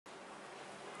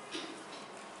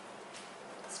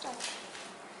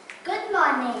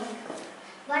morning.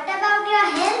 What about your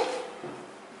health?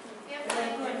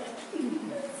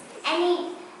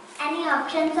 Any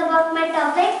options about my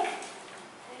topic?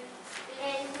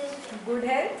 Good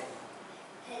health?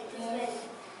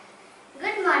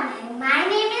 Good morning. My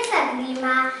name is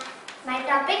Agnima. My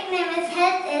topic name is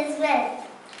Health is Wealth.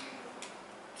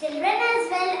 Children as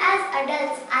well as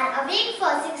adults are awake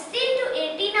for 16 to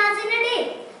 18 hours in a day.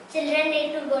 Children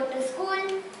need to go to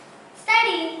school,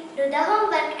 study, do the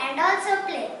homework and also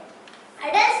play.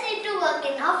 Adults need to work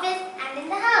in office and in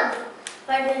the house.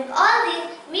 For doing all this,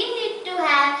 we need to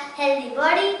have healthy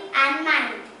body and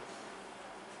mind.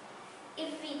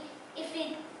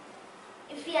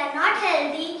 If we are not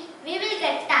healthy, we will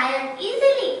get tired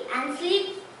easily and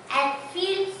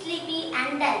feel sleepy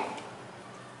and dull.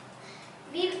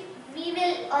 We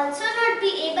will also not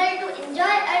be able to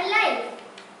enjoy our life.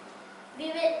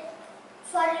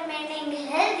 For remaining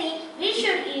healthy, we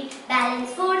should eat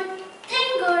balanced food, think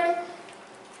good,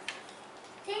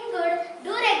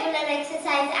 do regular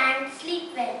exercise and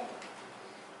sleep well.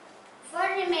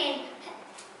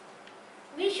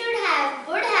 We should have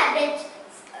good habits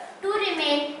to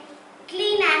remain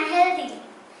clean and healthy.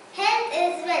 Health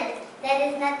is wealth. There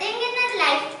is nothing in our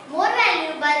life more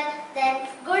valuable than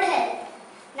good health.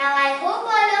 Now I hope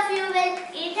all of you will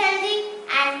eat healthy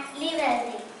and live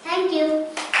healthy. Thank you.